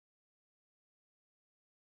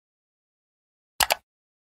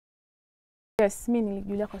Yes, mimi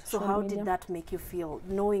nilijulia kwa social So how media. did that make you feel,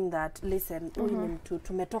 knowing that, listen,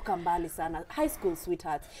 tumetoka mbali sana, high school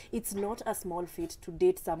sweethearts, it's not a small feat to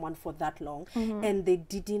date someone for that long, and they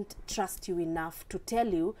didn't trust you enough to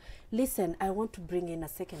tell you, listen, I want to bring in a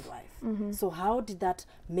second wife. So how did that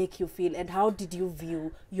make you feel, and how did you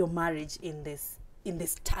view your marriage in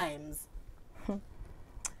these times?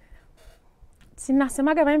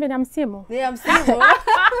 Sinasemaga maembe ni msimu. Ni msimu.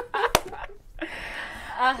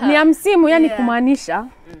 Ni msimu, yani kumaanisha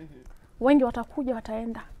wengi watakuja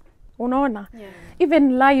wataenda. Unaona?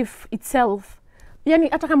 Even life itself, yani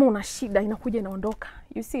hata kama una shida inakuja inaondoka.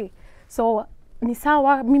 You see? So ni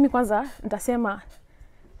sawa, mimi kwanza nitasema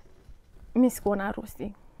mimi sikuona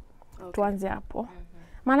harusi. Tuanze hapo.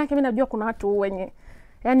 Maana mimi najua kuna watu wenye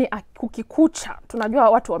yani kukikucha, tunajua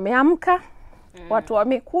watu wameamka, watu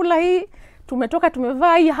wamekula hii, tumetoka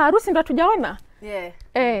tumevaa hii, harusi ndo hatujaona.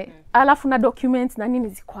 Alafu na documents na nini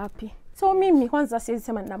ziko wapi. So mimi kwanza siwezi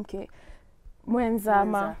sema nina mke mwenza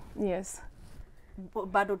ama yes.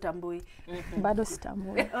 Bado tambui. Bado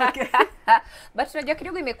sitambui. Okay. But unajua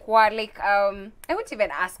kidogo imekuwa like I wouldn't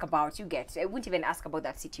even ask about I wouldn't even ask about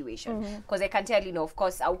that situation because I can tell you know of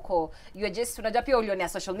course auko you're just unajua pia ulionea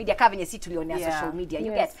social media kama venye si tulionea social media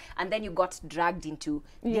you get, and then you got dragged into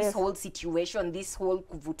this whole situation, this whole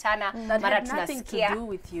kuvutana, mara tunasikia to do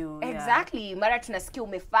with you. Exactly, mara tunasikia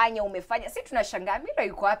umefanya si tunashangaa Amira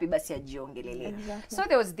yuko wapi basi ajiongelele. So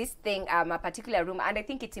there was this thing a particular room, and I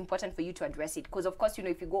think it's important for you to address it because of course you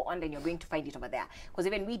know if you go on then you're going to find it over there, because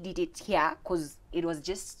even we did it here because it was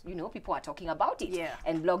just you know people are talking about it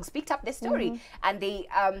and blogs picked up the story and they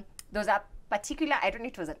there was a particular, I don't know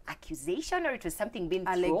if it was an accusation or it was something being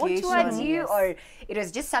thrown towards you or it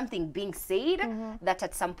was just something being said that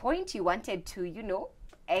at some point you wanted to you know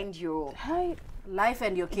end your life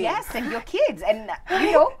and your kids. Yes, and your kids, and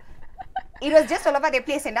you know it was just all over the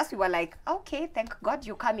place, and that's we were like, okay, thank God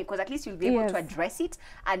you're coming because at least you'll be able to address it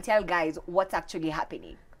and tell guys what's actually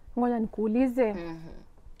happening. Ngoja nikuulize.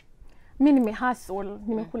 Mimi nimehustle,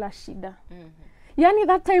 nimekula shida. Yani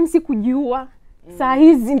that time sikujua. Saa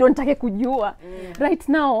hizi ndo nitake kujua. Right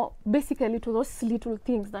now basically to those little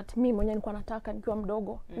things that mimi mwenyewe nilikuwa nataka nikiwa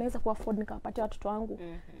mdogo. Naweza ku afford nikawapatia watoto wangu.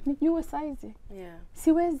 Nijue size.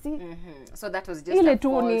 Siwezi. So that was just a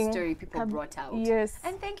false story people brought out. Yes.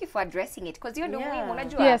 And thank you for addressing it because you know muhimu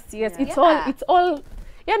unajua. Yes. It's all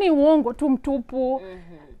yani uongo tu mtupu.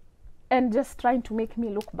 And just trying to make me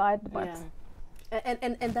look bad, but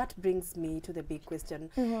and that brings me to the big question.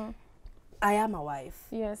 I am a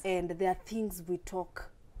wife, and there are things we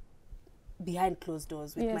talk behind closed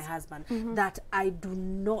doors with my husband that I do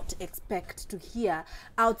not expect to hear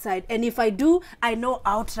outside, and if I do, I know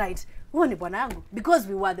outright because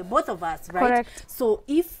we were the both of us, right? Correct. So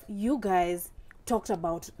if you guys talked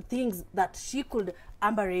about things that she could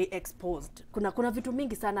Amira exposed. Kuna vitu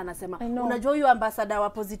mingi sana anasema. Unajua huyu ambassador wa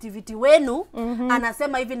positivity wenu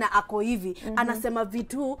anasema hivi na ako hivi. Anasema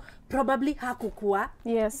vitu probably hakukua.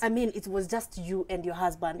 I mean it was just you and your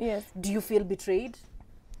husband. Do you feel betrayed?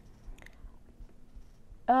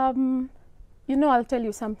 You know, I'll tell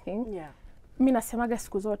you something. Mimi nasemaga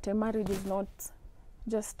siku zote marriage is not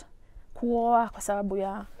just kuoa kwa sababu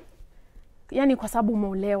ya yani kwa sababu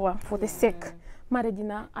umeolewa for the sake. Marriage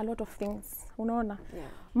na a lot of things. Unaona?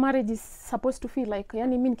 Marriage is supposed to feel like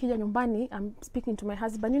yani mimi nikija nyumbani I'm speaking to my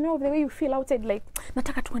husband, you know the way you feel outside like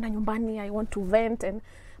nataka tuenda nyumbani, I want to vent, and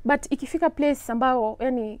but ikifika place ambao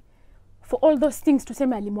yani for all those things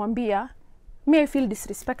tuseme alimwambia, me I feel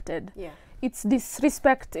disrespected. It's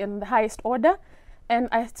disrespect in the highest order, and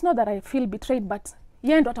it's not that I feel betrayed, but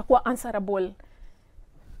yeye ndo atakuwa answerable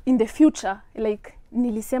in the future, like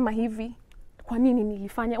nilisema hivi, kwa nini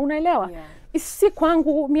nilifanya, unaelewa? Si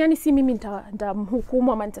kwangu, yani si mimi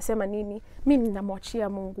nitamhukumu ama nitasema nini, mimi ninamwachia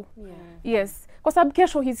Mungu. Yes, kwa sababu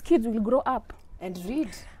kesho his kids will grow up and read.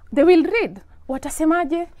 They will read.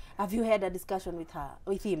 Watasemaje? Have you had a discussion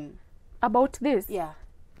with him about this?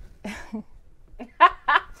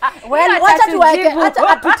 Well, wacha tuweke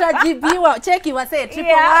hata tutajibiwa. Cheki wase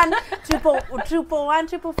 111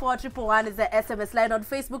 444 111 is the SMS line on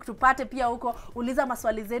Facebook. Tupate pia huko, uliza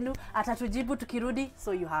maswali zenu, atatujibu tukirudi.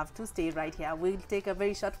 So you have to stay right here. We'll take a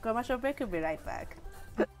very short commercial break. We'll be right back.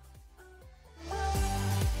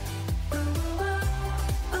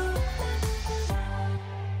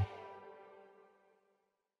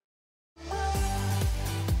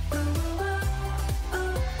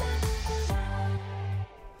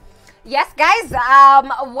 Yes guys,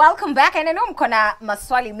 welcome back, and I know mko na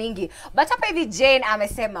maswali mingi, but hapa hivi Jane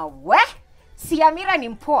amesema si Amira ni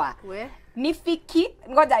mpoa.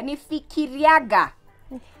 Nifikiriaga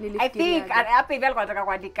I think hapa hivi alikuwa anataka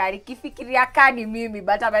kuandika nikifikiria kani mimi,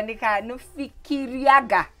 but ameandika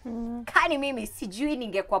nufikiriaga kani mimi, sijui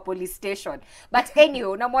ningekuwa police station. But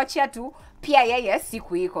anyway, unamwachia tu pia yeye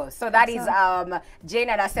siku iko. So that is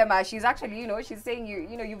Jane anasema, she's actually, you know, she's saying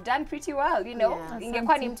you know you've done pretty well, you know.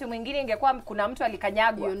 Ingekuwa ni mtu mwingine, ingekuwa kuna mtu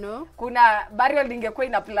alikanyagwa, you know, kuna burial ingekuwa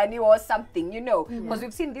inaplaniwa or something, you know, because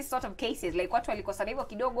we've seen this sort of cases like watu walikosana hivyo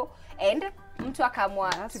kidogo and mtu akamwa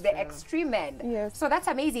to the extreme end. So that's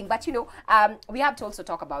amazing. But you know, we have to also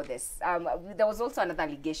talk about this. There was also another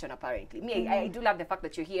allegation apparently. Me, I do love the fact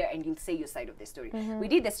that you're here and you'll say your side of the story. We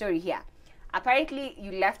did the story here. Apparently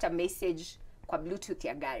you left a message kwa Bluetooth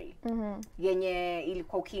ya gari. Yenye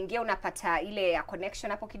ilikuwa ukiingia unapata ile ya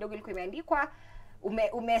connection hapo kidogo ilikuwa imeandikwa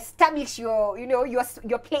ume establish your, you know,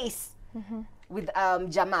 your place with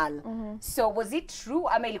Jamal. So was it true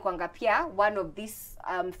ama ilikuwa pia one of these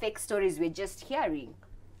fake stories we're just hearing?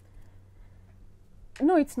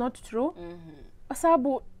 No, it's not true.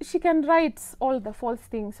 Sababu she can write all the false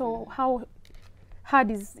things. So how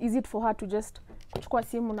hard is it for her to just kuchukua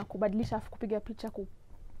simu na kubadilisha afu kupiga picha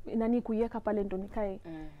nani kuiweka pale ndo nikae?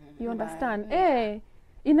 You understand?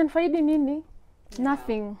 Inanifaidi nini?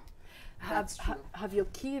 Nothing. Have your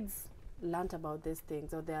kids learned about these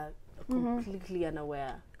things, or they're completely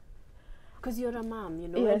unaware? Because you're a mom, you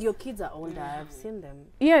know, and your kids are older. I've seen them.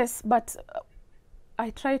 Yes, but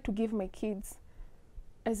I try to give my kids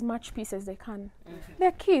as much peace as they can.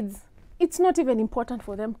 They're kids. It's not even important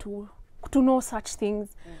for them to know such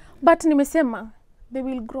things. But nimesema, they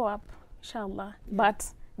will grow up, inshallah.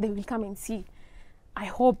 But they will come and see. I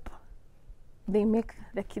hope they make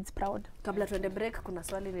the kids proud. Kabla tuende break, kuna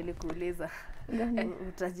swali nilikuuliza.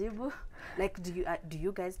 Utajibu? Like, do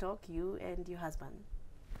you guys talk, you and your husband?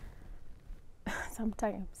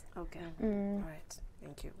 Sometimes. Okay. All right.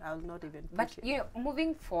 Thank you. I'll not even. But you know,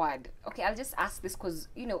 moving forward, okay, I'll just ask this because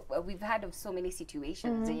you know we've had of so many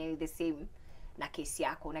situations and the same na kesi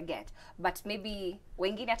yako na get, but maybe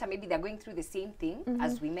wengine hata maybe they're going through the same thing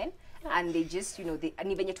as women, and they just, you know, they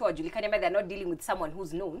and even they're not dealing with someone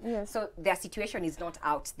who's known, so their situation is not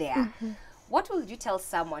out there. What will you tell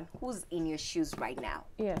someone who's in your shoes right now?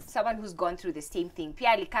 Someone who's gone through the same thing,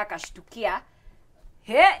 pia alikaa kashtukia,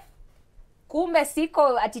 kumbe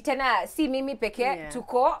siko ati tena si mimi peke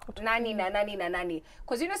tuko nani na nani na nani,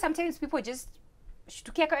 because you know sometimes people just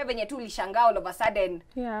shtukia kama venye tu ulishangaa all of a sudden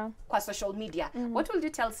kwa social media. What will you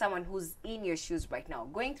tell someone who's in your shoes right now,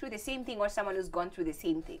 going through the same thing, or someone who's gone through the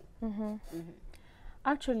same thing?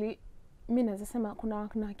 Actually, mimi naweza sema kuna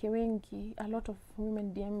wanawake wengi, a lot of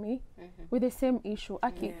women DM me with the same issue.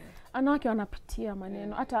 Wanawake wanapitia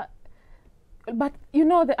maneno hata, but you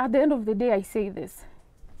know, at the end of the day I say this,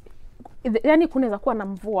 yani kunaweza kuwa na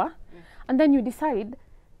mvua and then you decide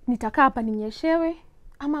nitakaa hapa ninyeshewe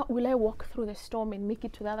ama will I walk through the storm and make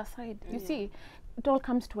it to the other side? You see, it all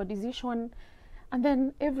comes to a decision. And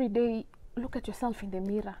then every day look at yourself in the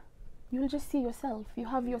mirror. You'll just see yourself. You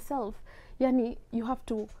have yourself. Yani you have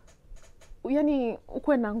to, yani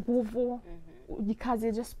ukwe na nguvu,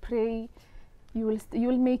 jikaze, just pray. You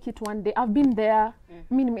will make it one day. I've been there.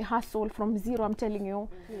 Mimi nimehustle from zero, I'm telling you.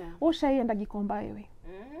 Ushaienda Gikomba wewe?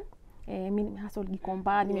 Mimi nimehustle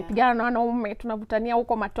Gikomba, nimepigana na wanaume, tunavutania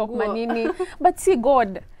huko matoko manini. But see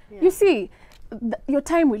God, you see, your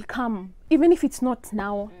time will come, even if it's not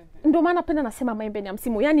now. Ndio maana penda nasema maembe ni ya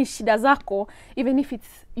msimu. Yani shida zako, even if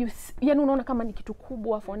it's, yani unaona kama ni kitu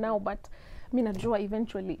kubwa for now, but mimi najua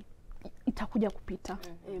eventually itakuja kupita.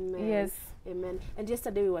 Amen. Yes. Amen. And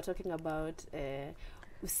yesterday we were talking about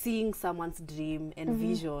seeing someone's dream and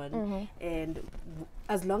vision, and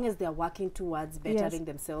as long as they're working towards bettering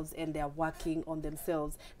themselves and they're working on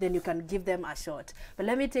themselves, then you can give them a shot. But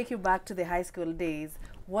let me take you back to the high school days.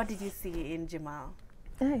 What did you see in Jamal?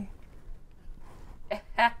 Hey.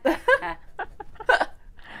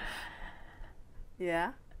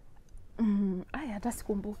 Yeah. Hata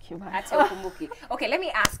sikumbuki. Okay, let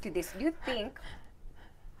me ask you this. Do you think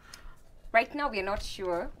right now we are not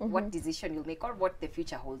sure what decision you'll make or what the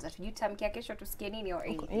future holds? Hatujutamkia kesho tusikie nini or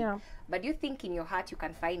anything. But do you think in your heart you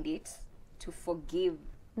can find it to forgive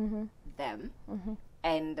them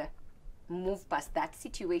and move past that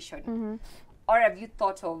situation? Or have you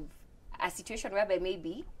thought of a situation whereby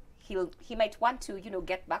maybe he might want to, you know,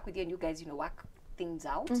 get back with you and you guys, you know, work things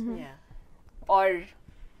out? Yeah. Or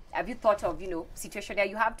have you thought of, you know, situation where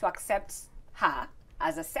you have to accept her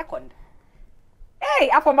as a second? Hey,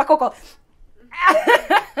 Apo Makoko.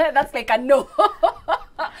 That's like a no.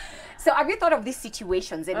 So have you thought of these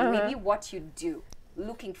situations and maybe what you do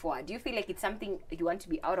looking forward? Do you feel like it's something you want to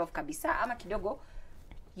be out of kabisa? Ama kidogo,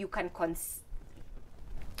 you can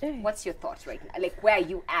What's your thoughts right now? Like, where are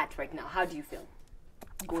you at right now? How do you feel?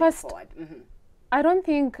 going First, forward? I don't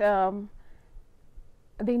think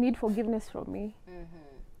they need forgiveness from me.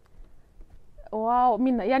 Wow,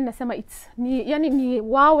 mimi yani nasema ni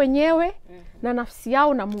wao wenyewe na nafsi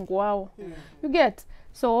yao na Mungu wao. You get?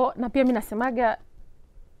 So na pia mimi nasemaga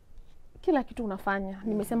kila kitu unafanya,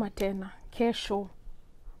 nimesema tena, kesho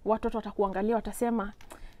watoto watakuangalia watasema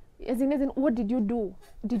as in, what did you do?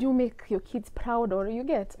 Did you make your kids proud? Or you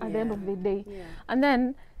get at the end of the day. And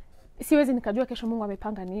then siwezi nikajua kesho Mungu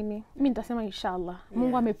amepanga nini. Mimi nitasema inshallah.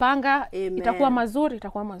 Mungu amepanga, itakuwa mazuri,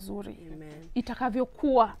 itakuwa mazuri.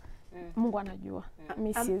 Itakavyokuwa Mungu anajua.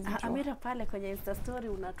 Mimi siwezi. Amira, pale kwenye Insta story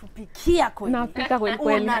unatupikia kweli. Napika kweli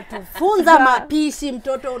kweli. Unatufunza mapishi,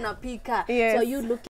 mtoto unapika. Yes. So you look